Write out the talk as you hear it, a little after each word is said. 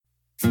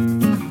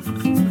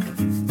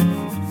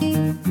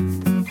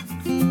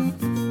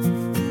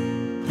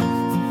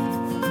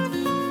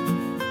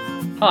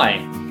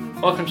Hi,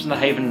 welcome to the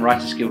Haven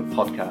Writers Guild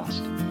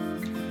podcast.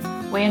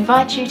 We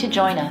invite you to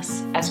join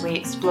us as we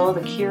explore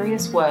the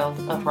curious world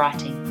of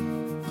writing.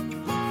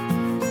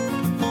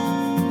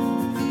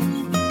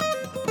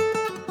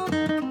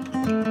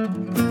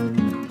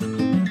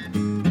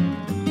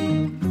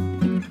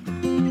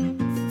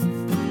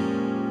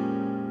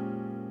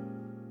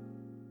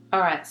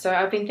 Alright, so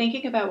I've been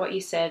thinking about what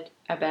you said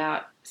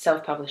about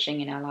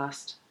self-publishing in our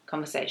last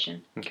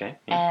conversation. Okay.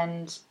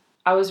 And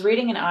I was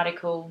reading an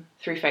article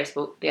through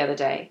Facebook the other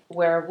day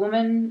where a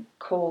woman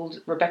called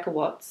Rebecca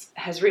Watts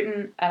has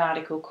written an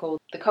article called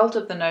The Cult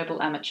of the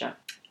Noble Amateur.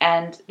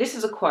 And this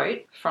is a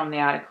quote from the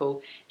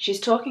article.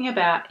 She's talking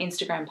about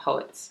Instagram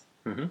poets.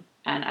 Mm-hmm.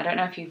 And I don't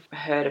know if you've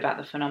heard about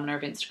the phenomena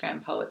of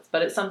Instagram poets,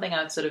 but it's something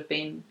I've sort of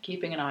been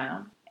keeping an eye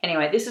on.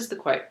 Anyway, this is the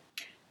quote.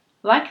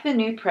 Like the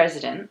new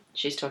president,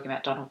 she's talking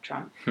about Donald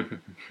Trump,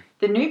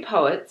 the new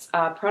poets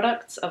are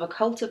products of a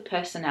cult of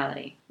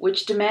personality,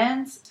 which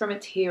demands from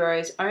its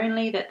heroes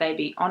only that they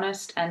be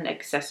honest and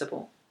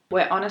accessible,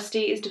 where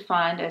honesty is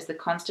defined as the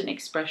constant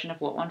expression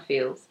of what one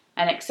feels,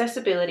 and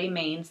accessibility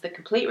means the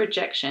complete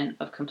rejection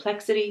of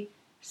complexity,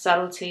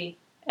 subtlety,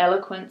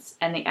 eloquence,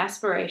 and the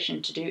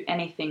aspiration to do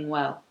anything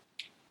well.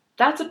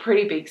 That's a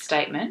pretty big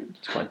statement.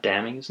 It's quite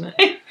damning, isn't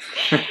it?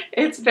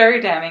 It's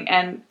very damning,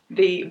 and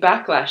the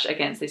backlash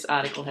against this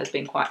article has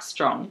been quite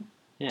strong,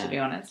 to be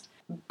honest.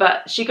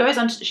 But she goes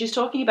on, she's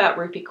talking about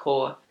Rupi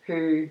Kaur,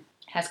 who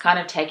has kind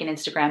of taken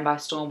Instagram by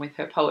storm with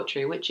her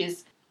poetry, which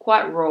is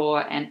quite raw.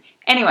 And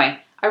anyway,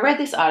 I read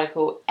this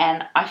article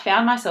and I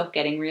found myself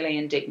getting really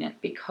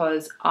indignant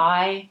because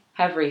I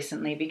have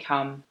recently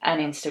become an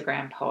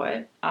Instagram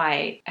poet.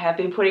 I have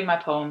been putting my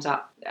poems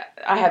up.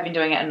 I have been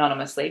doing it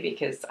anonymously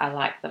because I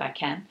like that I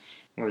can.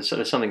 Well,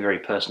 there's something very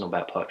personal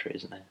about poetry,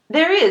 isn't there?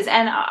 There is,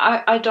 and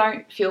I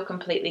don't feel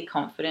completely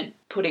confident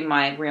putting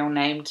my real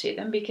name to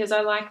them because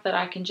I like that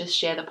I can just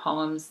share the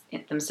poems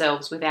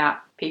themselves without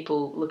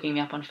people looking me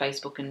up on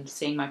Facebook and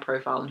seeing my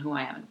profile and who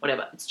I am and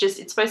whatever. It's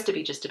supposed to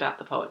be just about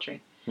the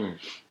poetry.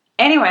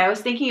 Anyway, I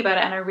was thinking about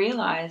it and I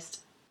realised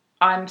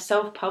I'm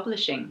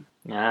self-publishing.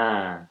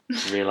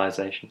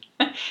 Realisation.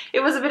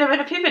 It was a bit of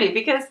an epiphany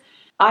because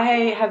I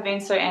have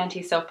been so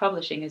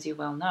anti-self-publishing, as you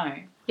well know.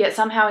 Yet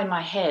somehow in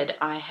my head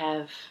I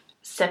have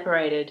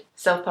separated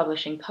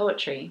self-publishing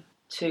poetry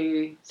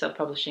to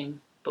self-publishing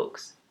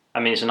books. I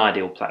mean, it's an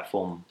ideal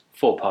platform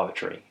for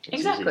poetry.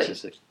 Exactly.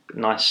 It's a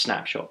nice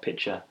snapshot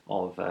picture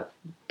of a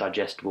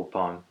digestible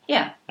poem.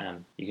 Yeah.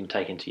 You can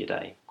take into your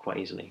day quite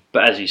easily.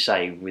 But as you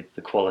say, with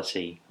the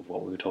quality of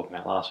what we were talking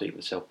about last week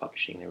with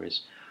self-publishing, there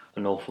is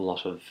an awful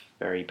lot of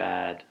very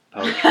bad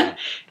poetry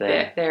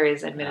there. There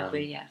is,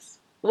 admittedly, yes.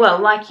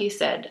 Well, like you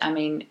said, I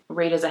mean,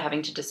 readers are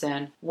having to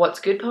discern what's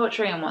good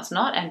poetry and what's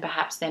not, and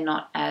perhaps they're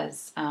not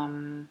as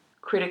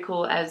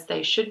critical as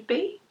they should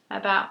be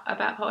about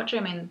poetry.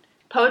 I mean,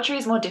 poetry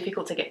is more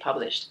difficult to get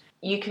published.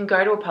 You can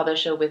go to a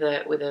publisher with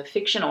a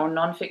fiction or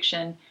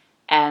non-fiction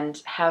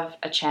and have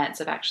a chance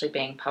of actually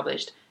being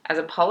published. As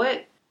a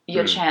poet,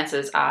 your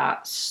chances are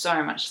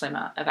so much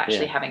slimmer of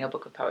actually having a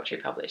book of poetry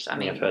published. I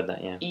mean, I've heard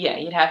that, yeah. Yeah,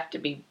 you'd have to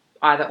be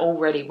either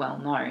already well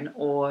known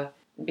or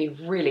be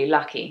really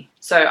lucky.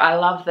 So I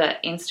love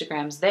that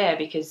Instagram's there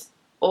because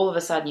all of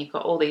a sudden you've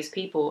got all these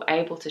people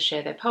able to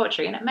share their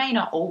poetry, and it may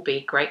not all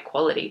be great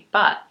quality,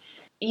 but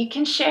you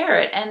can share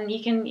it and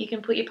you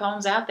can put your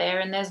poems out there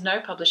and there's no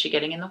publisher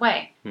getting in the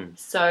way.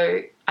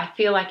 So I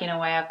feel like in a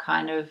way I've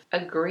kind of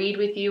agreed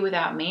with you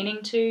without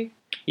meaning to.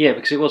 Yeah,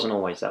 because it wasn't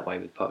always that way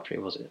with poetry,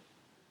 was it?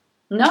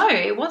 No,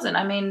 it wasn't.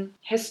 I mean,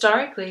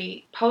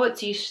 historically,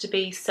 poets used to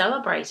be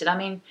celebrated. I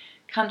mean,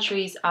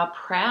 countries are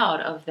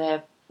proud of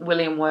their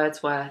William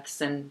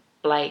Wordsworths and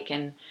Blake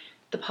and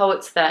the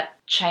poets that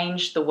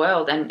changed the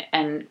world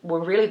and were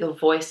really the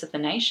voice of the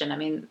nation. I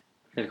mean...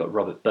 They've got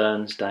Robert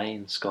Burns Day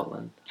in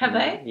Scotland. Have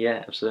they?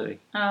 Yeah, absolutely.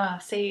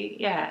 See,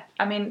 yeah.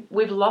 I mean,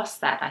 we've lost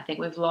that. I think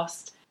we've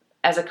lost,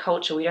 as a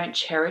culture, we don't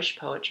cherish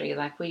poetry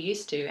like we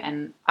used to.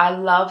 And I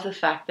love the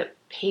fact that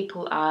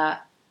people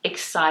are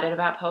excited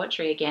about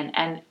poetry again.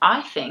 And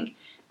I think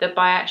that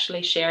by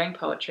actually sharing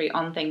poetry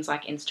on things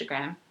like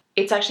Instagram,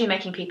 it's actually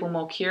making people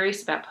more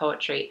curious about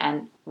poetry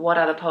and what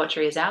other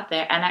poetry is out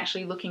there and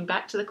actually looking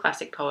back to the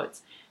classic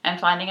poets and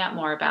finding out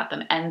more about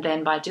them. And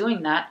then by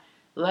doing that,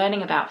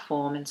 learning about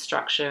form and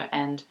structure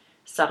and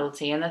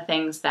subtlety and the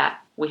things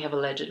that we have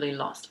allegedly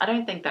lost. I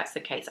don't think that's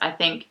the case. I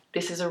think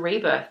this is a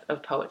rebirth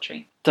of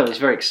poetry. So it's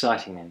very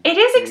exciting then. It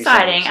is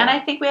exciting, and I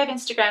think we have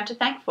Instagram to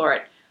thank for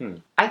it.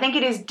 I think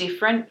it is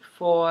different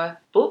for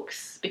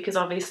books because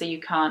obviously you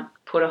can't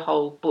put a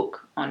whole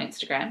book on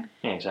Instagram.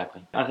 Yeah,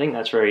 exactly. I think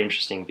that's very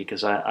interesting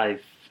because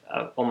I've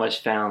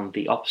almost found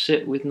the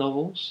opposite with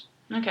novels.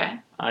 Okay.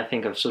 I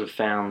think I've sort of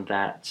found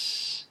that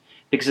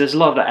because there's a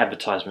lot of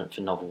advertisement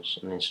for novels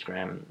on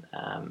Instagram.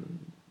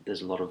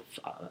 There's a lot of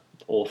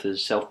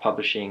authors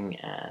self-publishing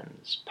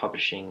and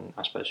publishing,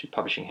 I suppose, through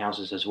publishing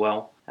houses as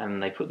well.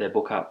 And they put their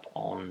book up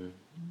on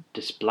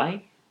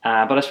display.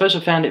 But I suppose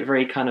I found it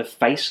very kind of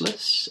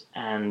faceless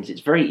and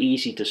it's very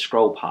easy to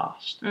scroll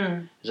past.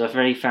 Because I've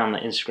really found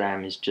that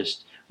Instagram is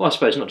just well, I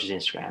suppose not just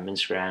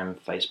Instagram,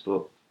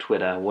 Facebook,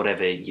 Twitter,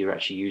 whatever you're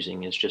actually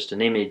using is just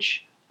an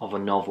image of a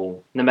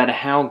novel. No matter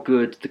how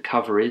good the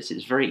cover is,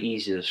 it's very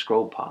easy to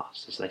scroll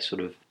past as they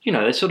sort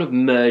of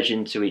merge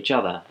into each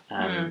other.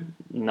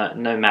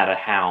 No matter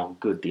how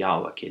good the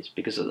artwork is,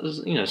 because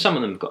some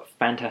of them have got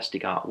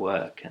fantastic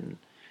artwork and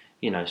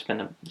spend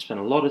a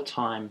lot of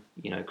time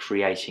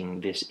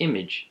creating this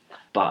image,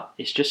 but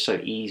it's just so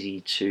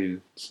easy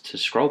to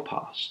scroll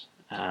past.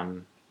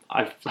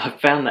 I've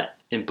found that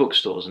in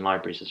bookstores and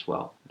libraries as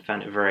well. I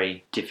found it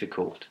very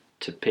difficult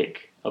to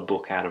pick a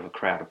book out of a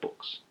crowd of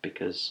books,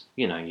 because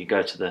you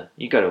go to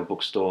a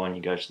bookstore and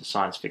you go to the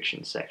science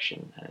fiction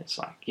section and it's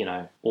like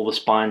all the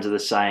spines are the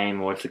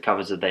same, or if the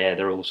covers are there,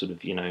 they're all sort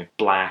of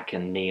black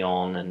and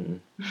neon,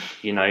 and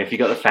if you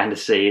got the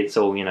fantasy, it's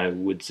all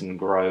woods and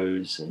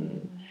groves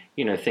and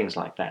things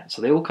like that.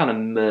 So they all kind of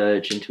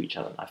merge into each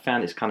other. I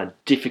found it's kind of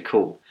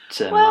difficult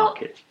to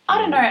market. I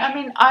don't know. I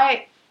mean,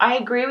 I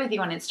agree with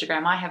you on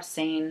Instagram. I have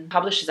seen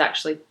publishers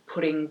actually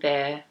putting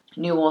their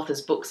new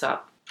authors' books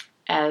up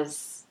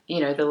as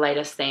the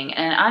latest thing,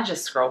 and I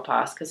just scroll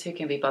past because who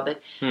can be bothered.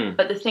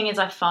 But the thing is,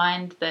 I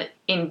find that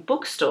in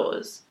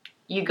bookstores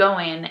you go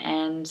in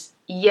and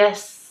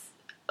yes,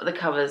 the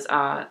covers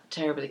are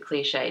terribly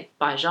cliched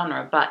by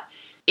genre, but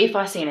if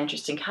I see an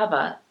interesting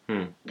cover,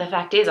 the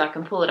fact is I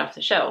can pull it off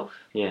the shelf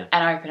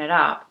and open it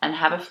up and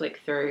have a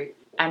flick through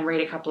and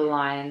read a couple of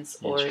lines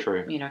or a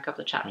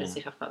couple of chapters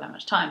if I've got that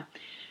much time.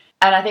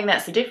 And I think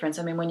that's the difference.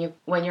 I mean,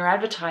 when you're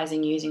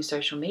advertising using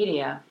social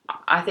media,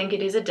 I think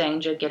it is a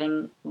danger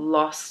getting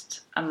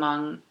lost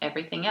among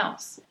everything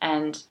else.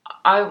 And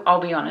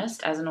I'll be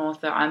honest, as an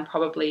author, I'm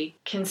probably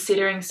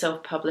considering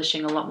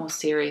self-publishing a lot more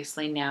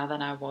seriously now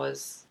than I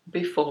was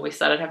before we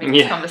started having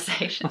this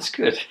conversation. That's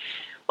good.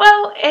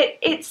 Well,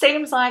 it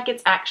seems like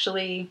it's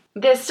actually,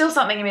 there's still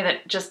something in me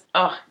that just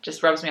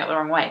rubs me up the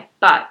wrong way.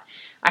 But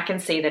I can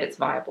see that it's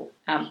viable.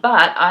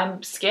 But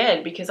I'm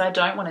scared because I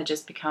don't want to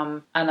just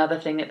become another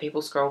thing that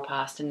people scroll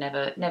past and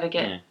never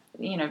get,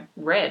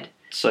 read.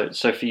 So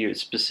for you, it's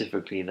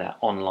specifically that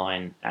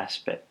online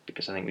aspect,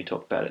 because I think we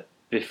talked about it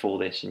before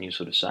this, and you're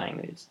sort of saying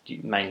that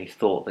you mainly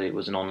thought that it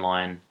was an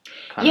online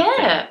kind of thing.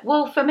 Yeah,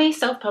 well, for me,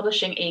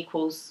 self-publishing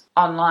equals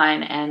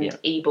online and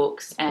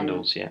ebooks and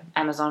Kindles,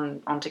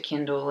 Amazon onto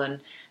Kindle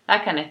and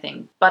that kind of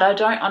thing. But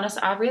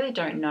I really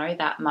don't know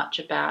that much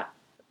about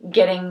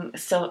turning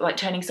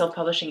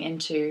self-publishing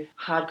into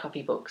hard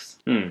copy books.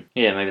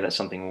 Yeah, maybe that's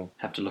something we'll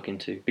have to look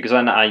into, because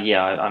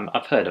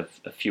I've heard of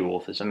a few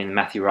authors. I mean,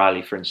 Matthew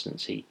Riley, for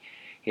instance, he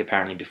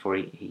apparently before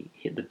he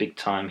hit the big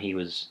time, he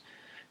was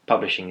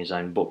publishing his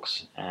own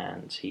books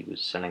and he was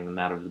selling them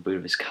out of the boot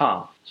of his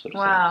car, sort of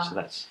thing. So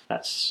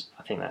that's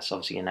I think that's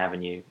obviously an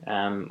avenue.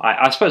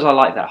 I suppose I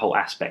like that whole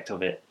aspect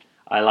of it.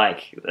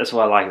 That's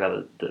what I like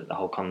about the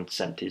whole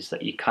concept, is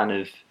that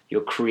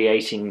you're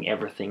creating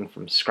everything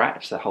from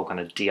scratch. That whole kind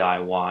of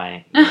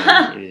DIY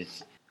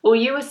is. Well,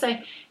 you were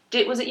saying,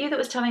 was it you that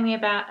was telling me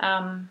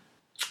about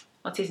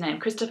what's his name,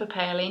 Christopher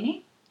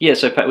Paolini? Yeah,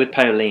 so with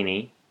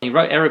Paolini, he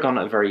wrote Eragon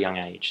at a very young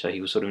age. So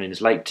he was sort of in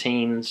his late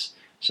teens.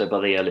 So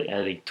by the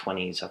early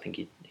 20s, I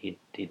think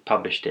he'd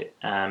published it.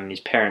 His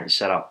parents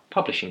set up a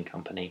publishing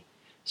company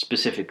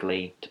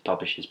specifically to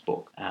publish his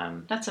book.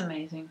 That's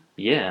amazing.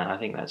 Yeah, I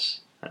think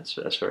that's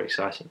very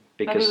exciting.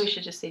 Because maybe we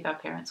should just see if our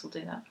parents will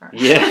do that for us.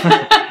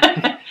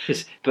 Yeah.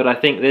 But I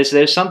think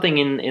there's something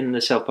in the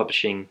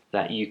self-publishing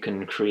that you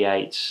can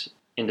create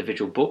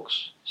individual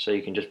books, so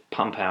you can just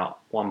pump out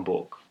one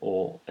book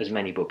or as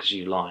many books as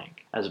you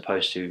like, as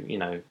opposed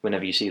to,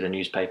 whenever you see the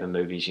newspaper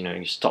movies,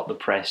 you stop the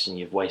press and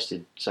you've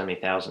wasted so many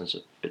thousands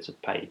of bits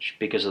of page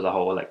because of the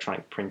whole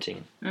electronic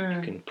printing.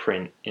 You can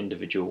print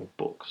individual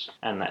books,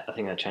 and I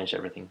think that changed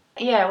everything.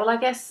 Yeah, well, I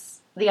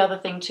guess the other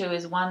thing too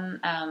is one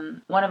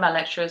of my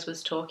lecturers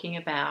was talking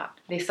about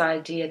this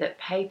idea that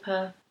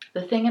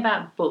the thing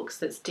about books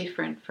that's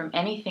different from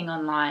anything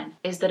online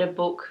is that a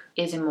book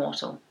is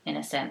immortal, in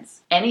a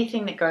sense.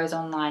 Anything that goes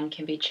online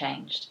can be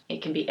changed.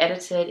 It can be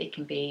edited, it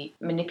can be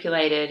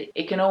manipulated,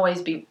 it can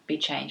always be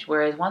changed.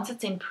 Whereas once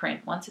it's in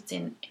print, once it's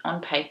on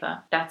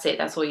paper, that's it,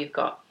 that's all you've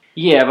got.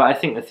 Yeah, but I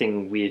think the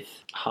thing with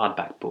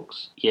hardback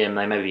books, they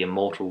may be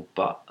immortal,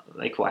 but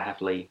they quite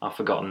happily are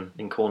forgotten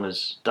in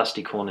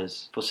dusty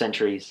corners for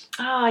centuries.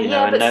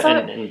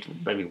 And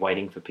maybe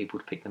waiting for people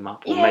to pick them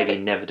up, or maybe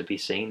never to be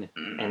seen,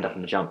 end up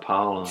in the junk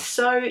pile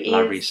or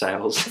library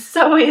sales.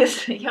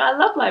 I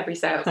love library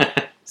sales.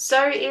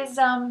 So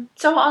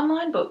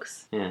online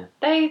books. Yeah.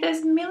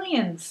 There's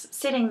millions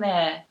sitting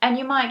there, and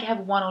you might have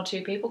one or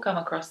two people come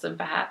across them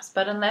perhaps,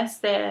 but unless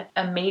they're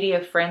a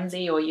media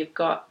frenzy or you've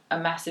got a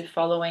massive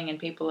following and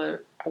people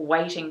are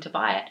waiting to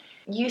buy it,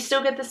 you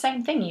still get the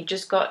same thing. You've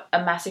just got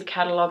a massive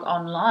catalogue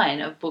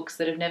online of books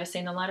that have never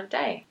seen the light of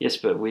day. Yes,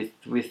 but with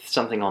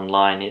something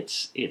online,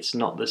 it's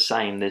not the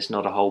same. There's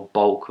not a whole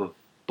bulk of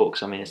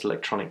books. I mean, it's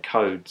electronic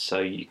code, so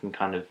you can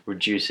kind of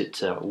reduce it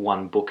to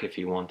one book if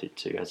you wanted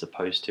to, as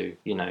opposed to,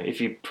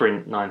 if you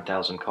print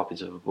 9,000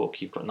 copies of a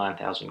book, you've got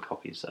 9,000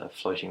 copies that are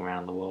floating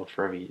around the world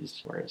forever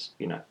used, whereas,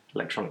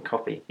 electronic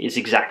copy is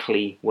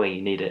exactly where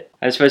you need it.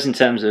 I suppose in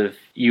terms of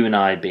you and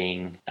I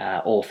being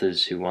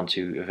authors who want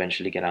to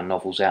eventually get our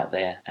novels out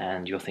there,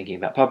 and you're thinking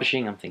about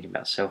publishing, I'm thinking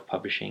about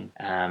self-publishing,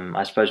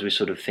 I suppose we're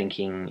sort of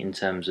thinking in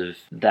terms of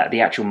the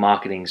actual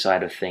marketing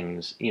side of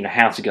things,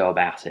 how to go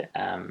about it.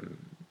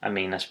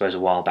 I suppose a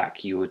while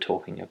back you were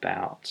talking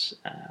about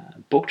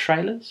book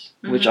trailers,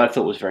 which I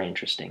thought was very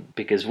interesting,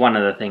 because one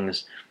of the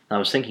things I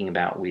was thinking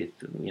about with,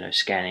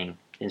 scanning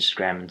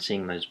Instagram and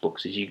seeing those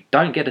books is you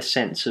don't get a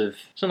sense of,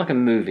 it's not like a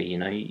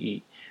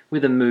movie,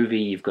 with a movie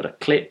you've got a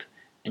clip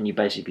and you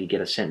basically get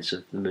a sense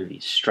of the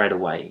movie straight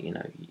away,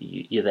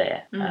 you're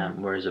there.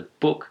 Whereas a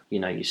book,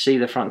 you see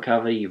the front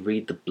cover, you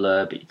read the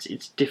blurb,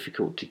 it's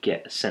difficult to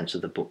get a sense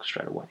of the book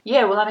straight away.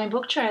 Yeah, well,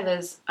 book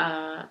trailers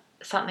are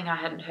something I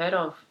hadn't heard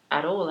of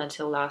at all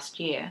until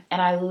last year,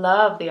 and I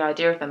love the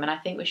idea of them, and I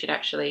think we should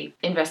actually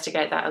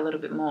investigate that a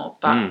little bit more.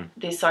 But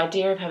this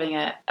idea of having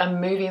a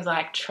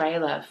movie-like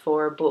trailer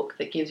for a book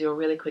that gives you a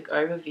really quick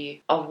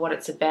overview of what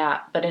it's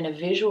about, but in a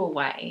visual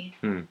way,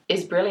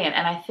 is brilliant.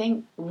 And I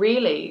think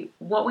really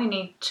what we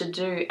need to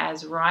do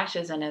as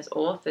writers and as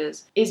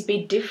authors is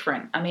be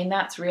different.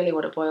 That's really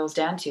what it boils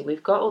down to.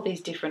 We've got all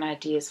these different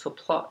ideas for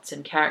plots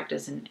and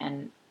characters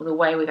and the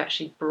way we've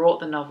actually brought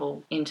the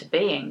novel into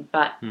being,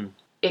 but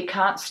it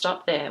can't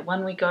stop there.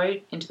 When we go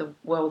into the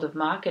world of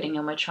marketing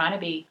and we're trying to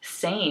be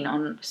seen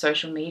on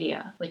social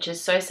media, which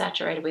is so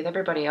saturated with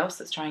everybody else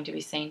that's trying to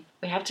be seen,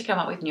 we have to come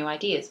up with new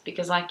ideas,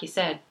 because like you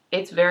said,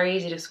 it's very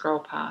easy to scroll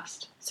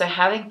past. So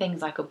having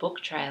things like a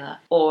book trailer,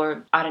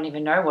 or I don't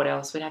even know what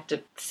else, we'd have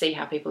to see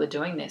how people are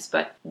doing this,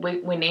 but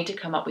we need to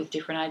come up with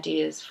different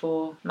ideas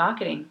for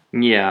marketing.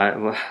 Yeah,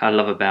 what I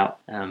love about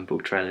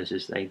book trailers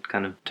is they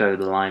kind of toe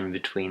the line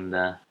between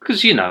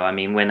because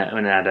when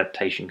an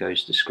adaptation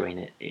goes to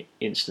screen, it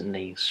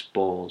instantly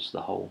spoils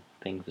the whole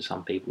thing for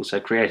some people. So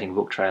creating a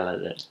book trailer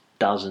that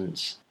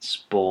doesn't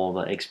spoil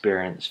the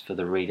experience for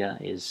the reader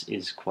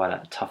is quite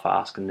a tough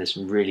ask, and there's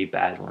some really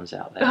bad ones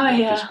out there.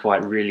 Just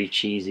quite really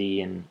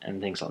cheesy and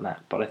things like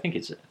that. But I think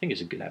it's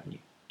a good avenue.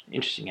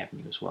 Interesting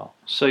avenue as well.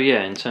 So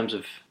yeah, in terms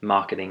of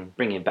marketing,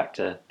 bringing it back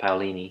to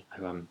Paolini,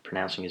 who I'm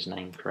pronouncing his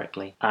name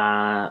correctly,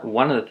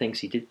 one of the things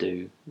he did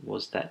do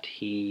was that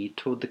he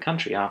toured the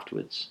country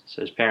afterwards.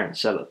 So his parents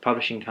set up a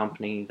publishing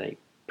company, they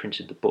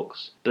printed the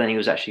books, but then he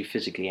was actually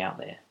physically out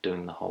there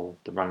doing the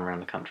run around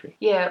the country.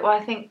 Yeah, well,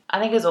 I think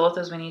as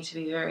authors we need to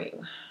be very...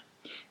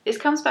 This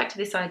comes back to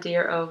this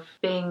idea of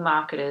being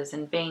marketers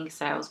and being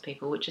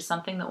salespeople, which is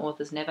something that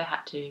authors never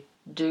had to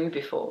do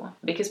before,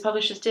 because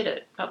publishers did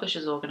it.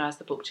 Publishers organised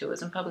the book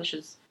tours, and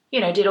publishers,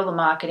 did all the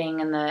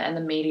marketing and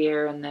the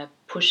media and the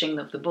pushing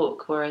of the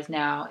book, whereas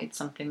now it's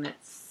something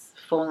that's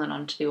fallen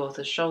onto the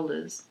author's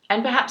shoulders.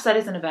 And perhaps that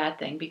isn't a bad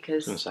thing,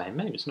 because... I was going to say,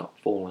 maybe it's not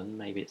fallen,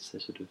 maybe it's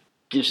the sort of...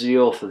 gives the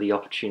author the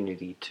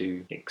opportunity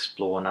to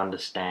explore and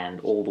understand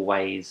all the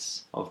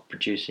ways of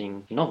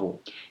producing a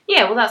novel.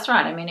 Yeah, well, that's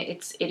right.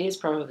 It is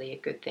probably a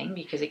good thing,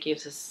 because it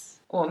gives us,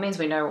 it means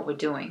we know what we're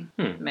doing,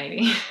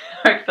 maybe,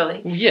 hopefully.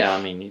 Well, yeah,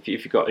 if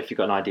you've got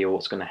an idea of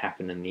what's going to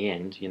happen in the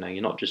end,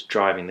 you're not just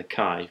driving the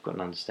car, you've got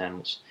to understand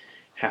what's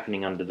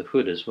happening under the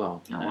hood as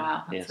well. Oh,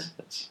 wow. That's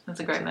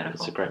a great metaphor.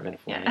 That's a great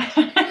metaphor, yeah.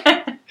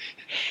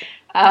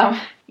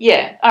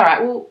 All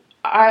right, well,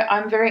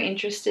 I'm very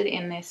interested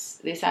in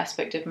this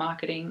aspect of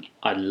marketing.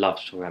 I'd love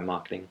to talk about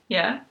marketing.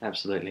 Yeah?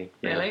 Absolutely.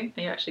 Yeah. Really?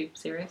 Are you actually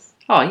serious?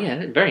 Oh,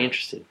 yeah, very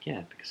interested,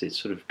 yeah, because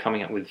it's sort of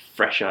coming up with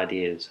fresh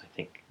ideas, I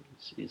think.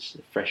 It's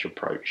a fresh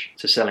approach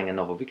to selling a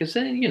novel, because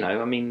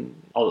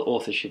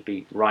authors should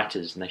be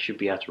writers and they should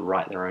be able to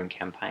write their own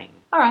campaign.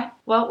 All right,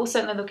 well, we'll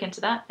certainly look into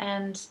that,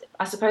 and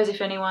I suppose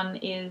if anyone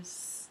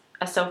is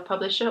a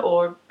self-publisher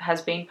or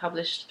has been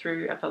published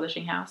through a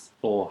publishing house,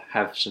 or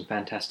have some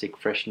fantastic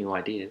fresh new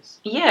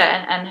ideas,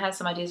 and has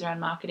some ideas around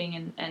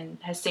marketing and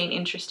has seen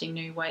interesting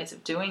new ways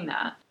of doing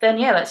that, then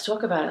yeah, let's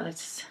talk about it.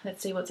 Let's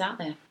see what's out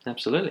there.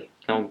 Absolutely.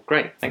 Oh,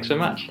 great. Thanks so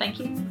much. Thank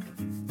you.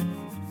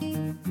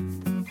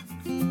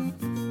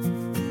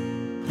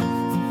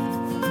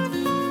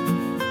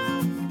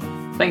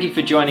 Thank you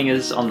for joining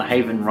us on the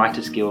Haven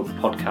Writers Guild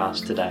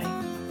podcast today.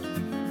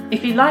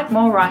 If you'd like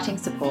more writing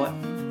support,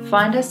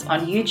 find us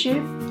on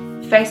YouTube,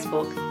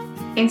 Facebook,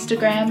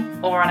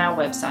 Instagram, or on our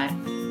website.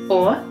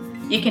 Or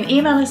you can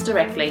email us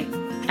directly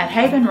at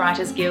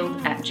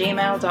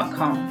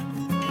havenwritersguild@gmail.com.